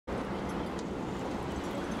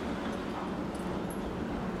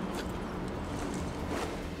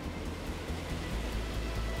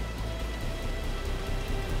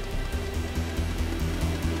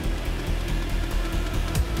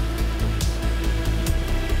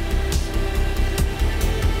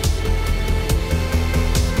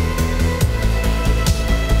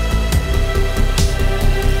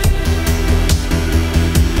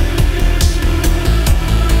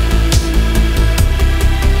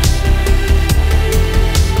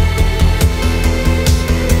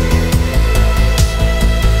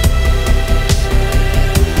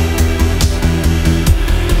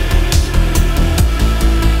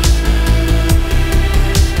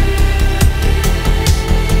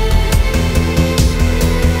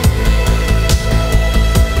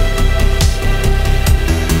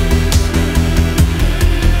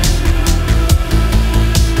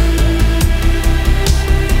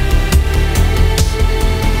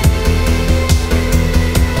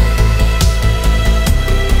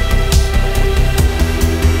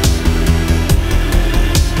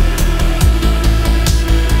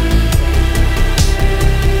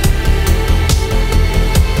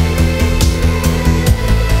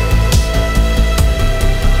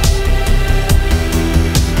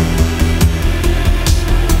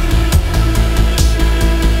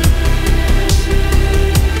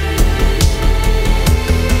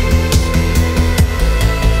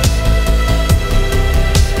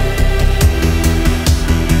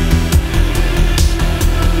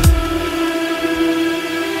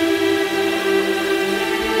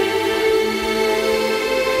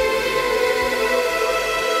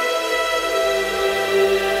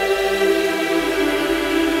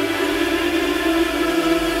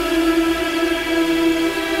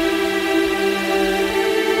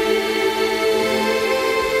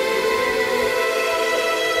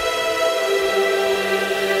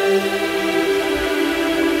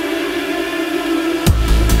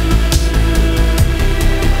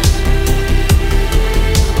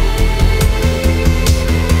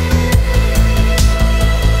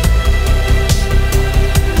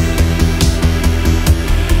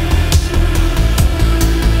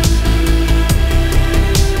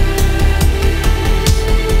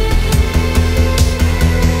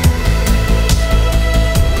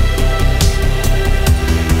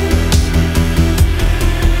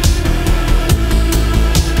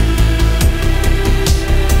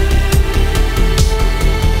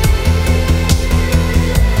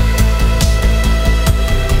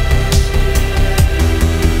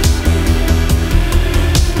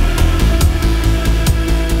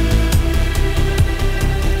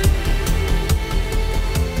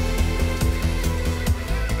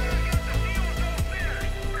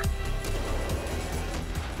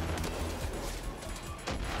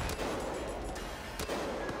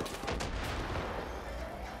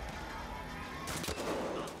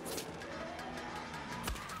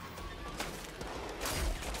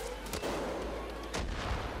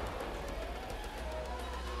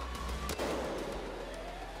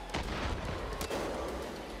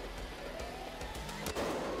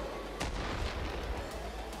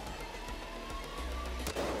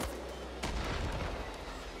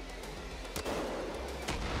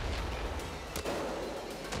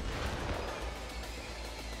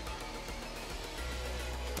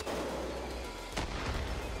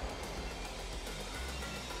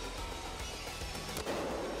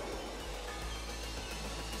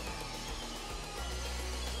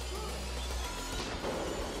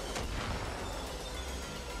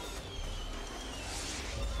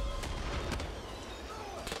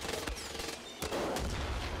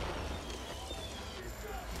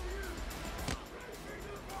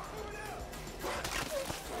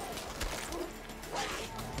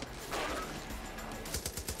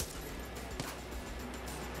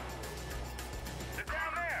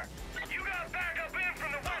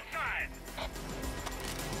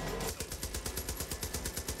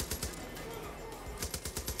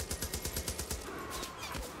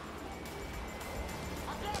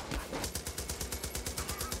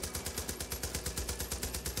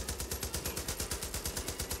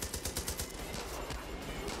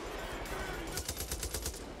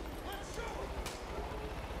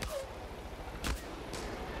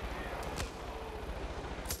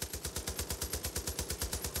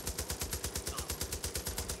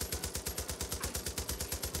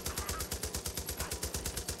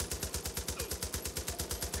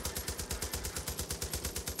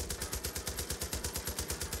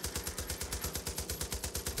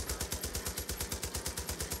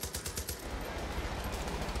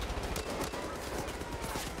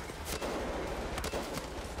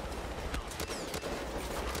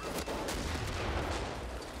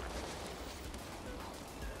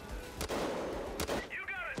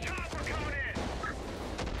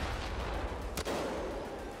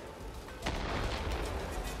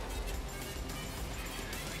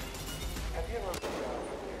Give him a job for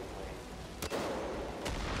the airplane.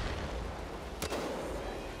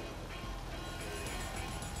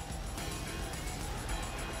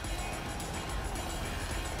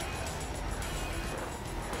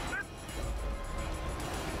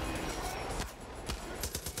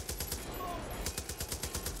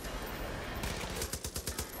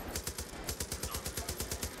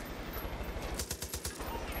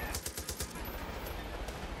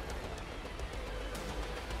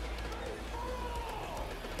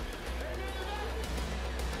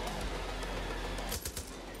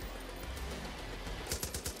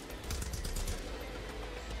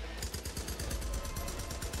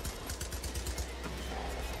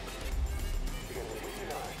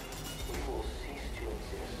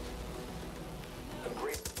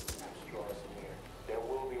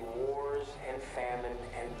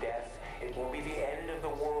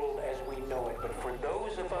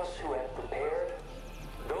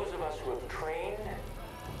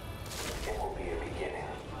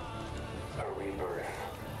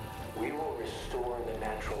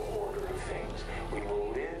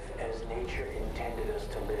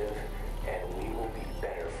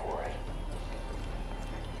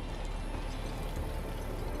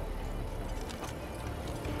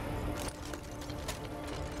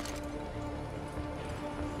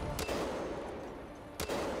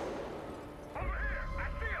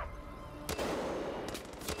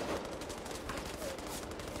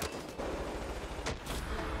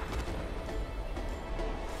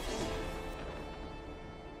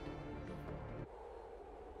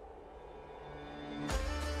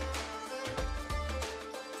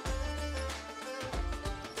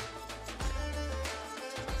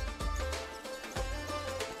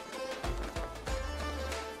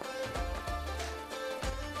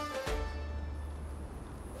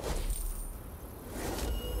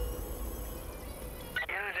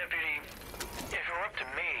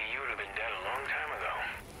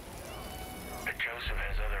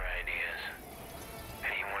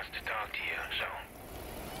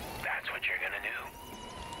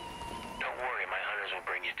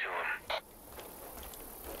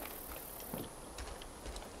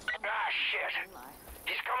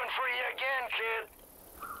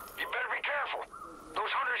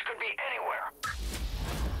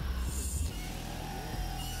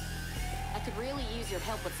 Your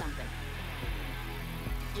help with something.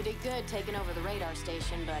 You did good taking over the radar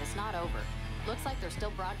station, but it's not over. Looks like they're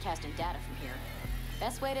still broadcasting data from here.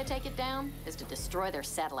 Best way to take it down is to destroy their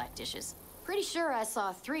satellite dishes. Pretty sure I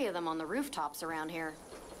saw 3 of them on the rooftops around here.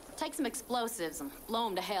 Take some explosives and blow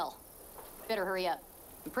them to hell. Better hurry up.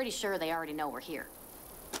 I'm pretty sure they already know we're here.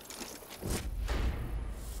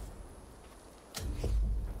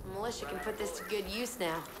 Militia can put this to good use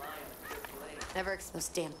now. Those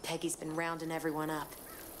damn Peggy's been rounding everyone up.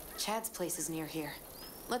 Chad's place is near here.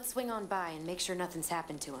 Let's swing on by and make sure nothing's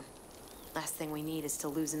happened to him. Last thing we need is to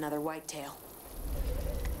lose another whitetail.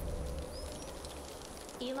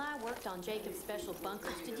 Eli worked on Jacob's special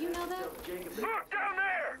bunkers. Did you know that? Look down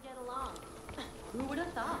there! Get along. Who would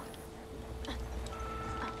have thought?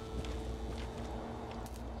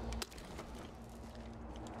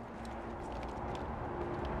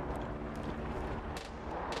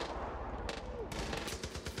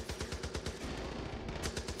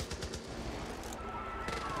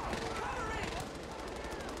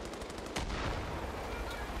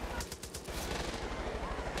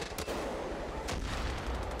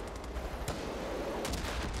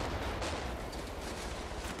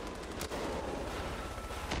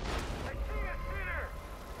 I see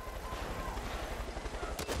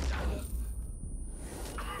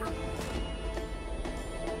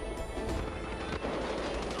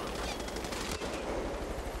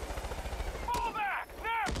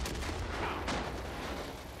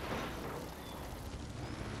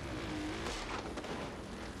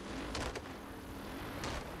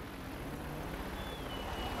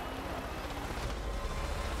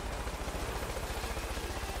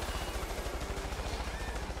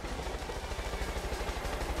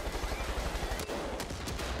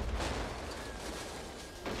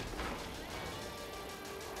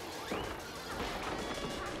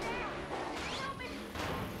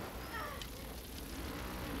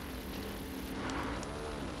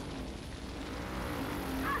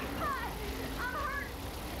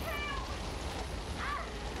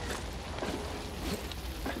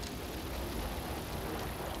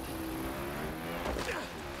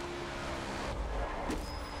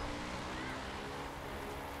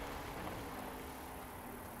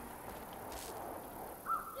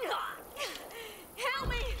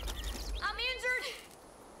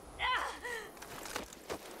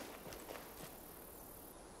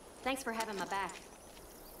Thanks for having my back.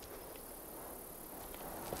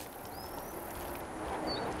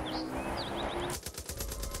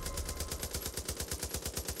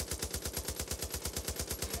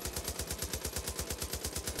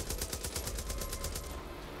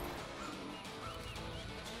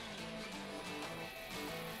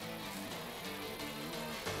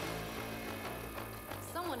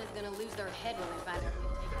 Someone is gonna lose their head when they find out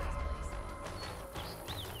who's taking this place.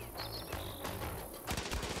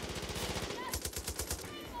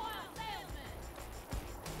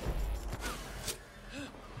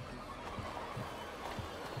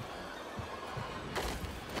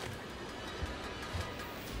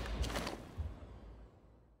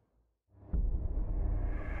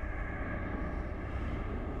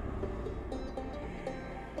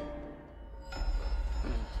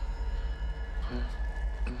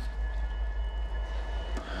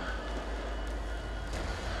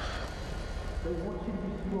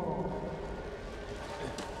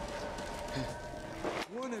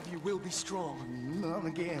 One of you will be strong. Not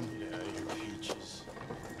again. Yeah, your peaches.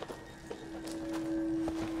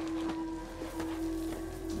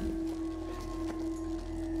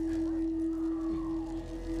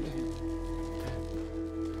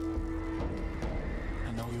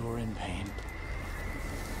 I know you are in pain.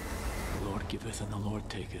 The Lord giveth and the Lord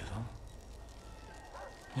taketh, huh?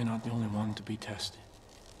 You're not the only one to be tested.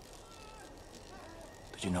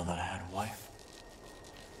 Did you know that I had a wife?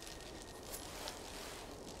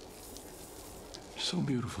 So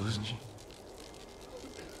beautiful, isn't she?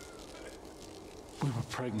 We were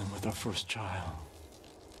pregnant with our first child.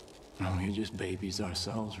 And we were just babies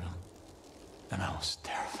ourselves, really. And I was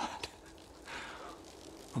terrified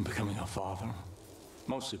of becoming a father.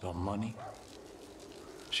 Mostly about money.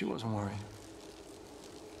 She wasn't worried.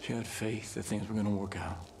 She had faith that things were going to work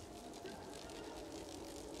out.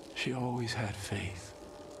 She always had faith.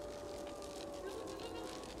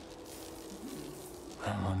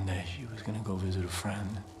 And one day she was gonna go visit a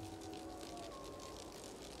friend.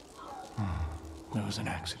 There was an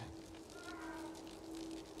accident.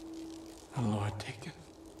 The Lord take it.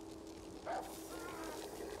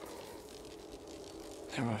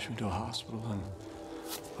 They rushed me to a hospital and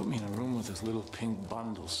put me in a room with this little pink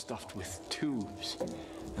bundle stuffed with tubes.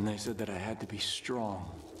 And they said that I had to be strong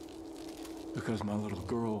because my little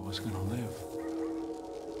girl was gonna live.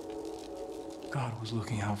 God was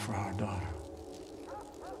looking out for our daughter.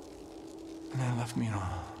 And they left me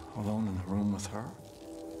alone in the room with her.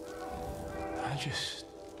 I just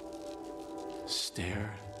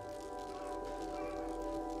stared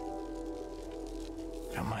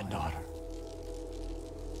at my daughter.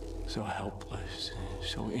 So helpless,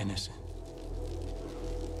 so innocent.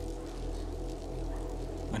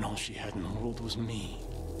 When all she had in the world was me.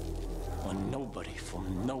 When nobody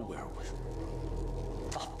from nowhere was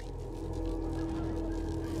up.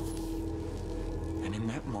 And in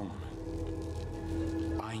that moment,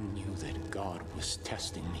 I knew that God was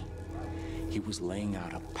testing me. He was laying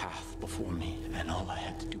out a path before me, and all I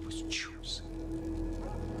had to do was choose.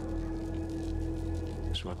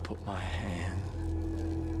 So I put my hand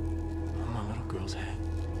on my little girl's head,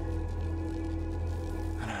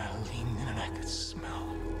 and I leaned in and I could smell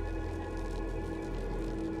her.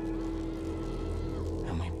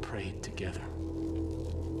 And we prayed together.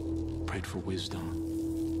 Prayed for wisdom.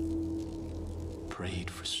 Prayed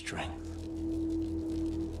for strength.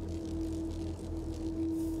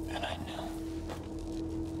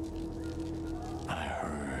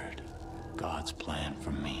 God's plan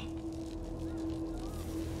for me.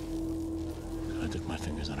 I took my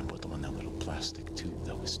fingers and I put them on that little plastic tube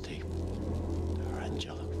that was taped to her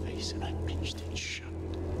angelic face, and I pinched it shut.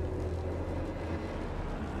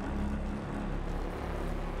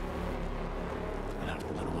 And after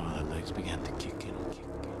a little while, her legs began to kick in and kick.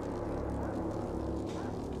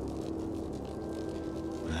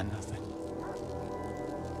 And then nothing.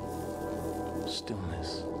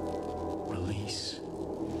 Stillness. Release.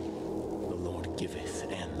 The Lord giveth,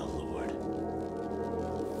 and the Lord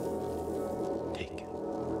taketh.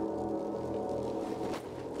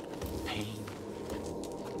 Pain,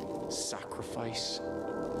 sacrifice,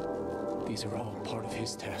 these are all part of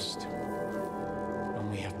His test. And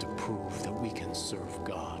we have to prove that we can serve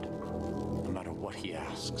God, no matter what He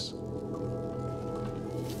asks.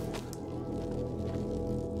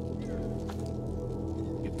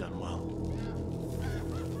 You've done well.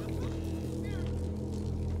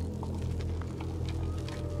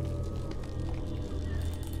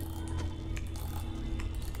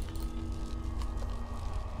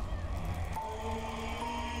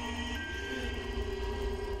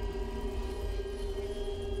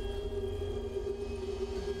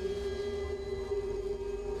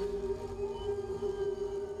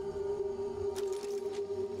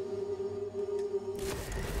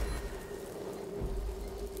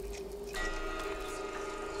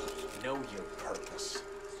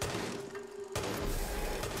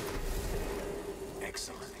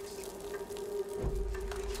 Excellent.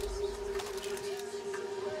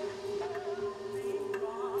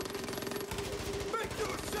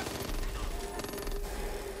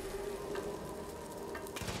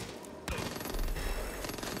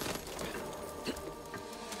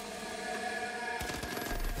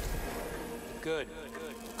 Good.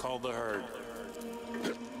 Call the herd.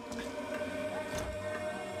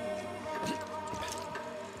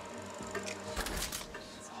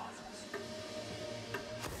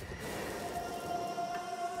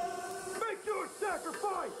 Make your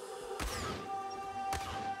sacrifice!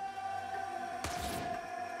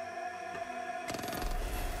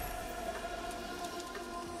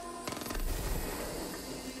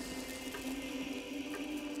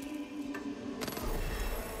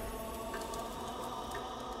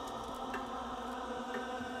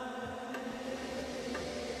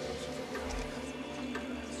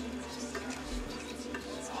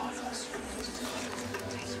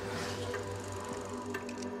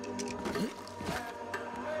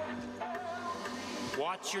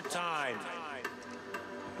 Watch your time.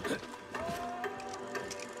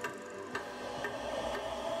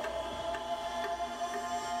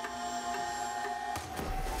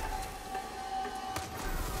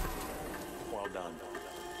 Well done.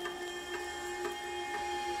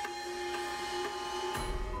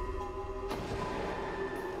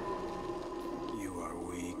 You are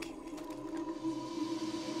weak.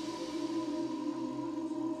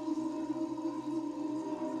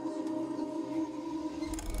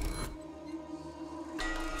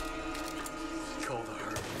 Call the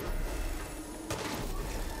herd.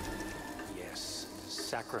 Yes,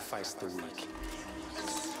 sacrifice the weak.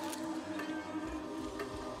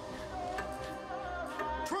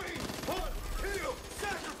 Train, hunt, kill,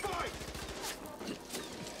 sacrifice!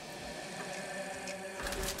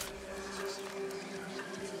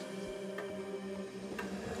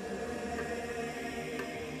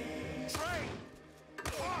 Train,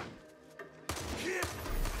 hunt, kill!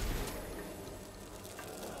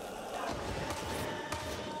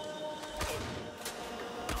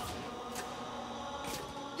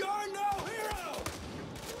 You're no hero!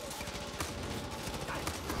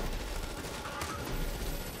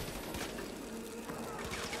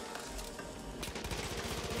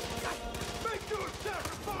 Make your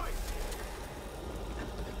sacrifice!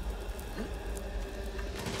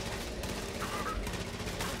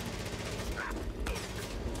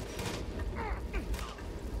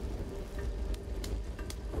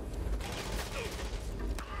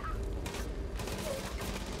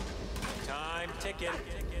 Time ticking.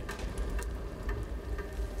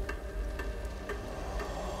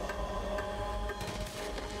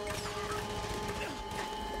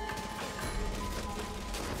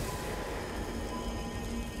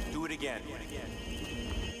 Do it again.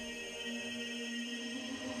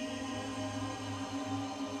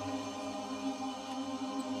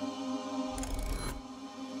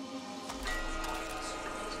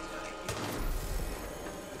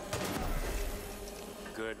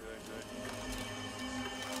 Good.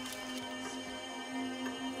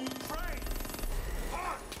 Train,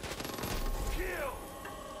 hunt, kill,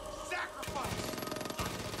 sacrifice!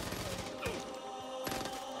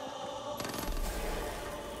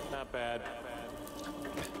 Not bad.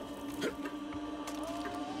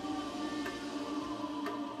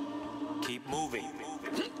 Keep moving.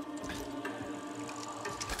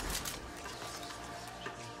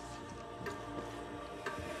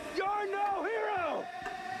 You're no hero!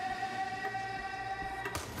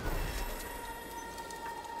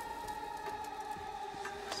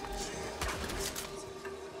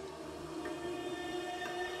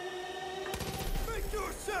 Make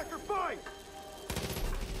your sacrifice!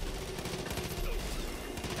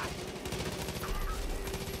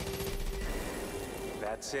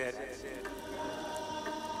 That's it.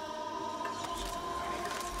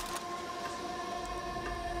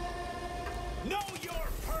 Know your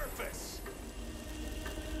purpose!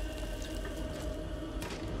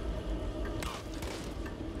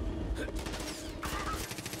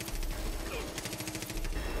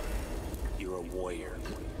 You're a warrior.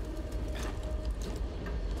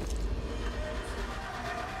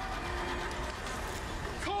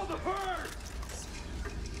 Call the herd!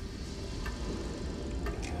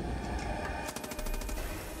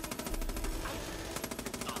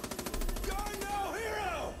 You're no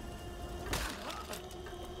hero!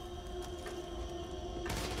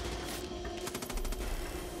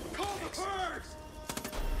 Call the herd!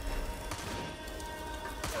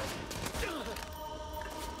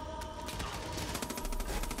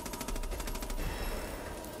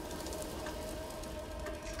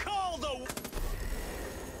 Call the...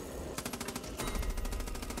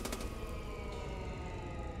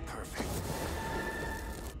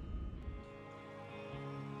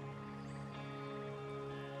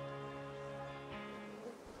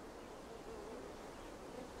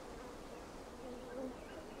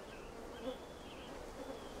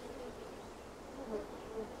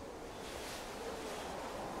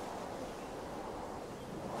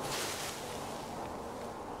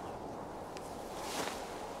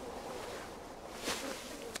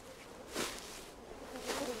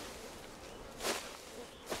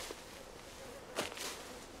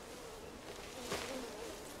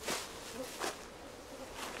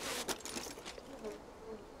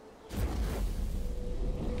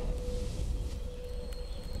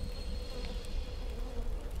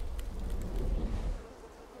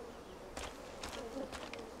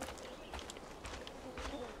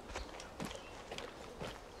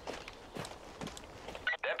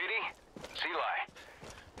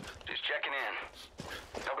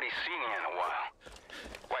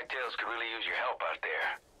 Daniels could really use your help out there.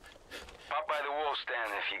 Pop by the Wolf's Den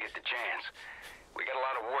if you get the chance. We got a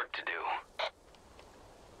lot of work to do.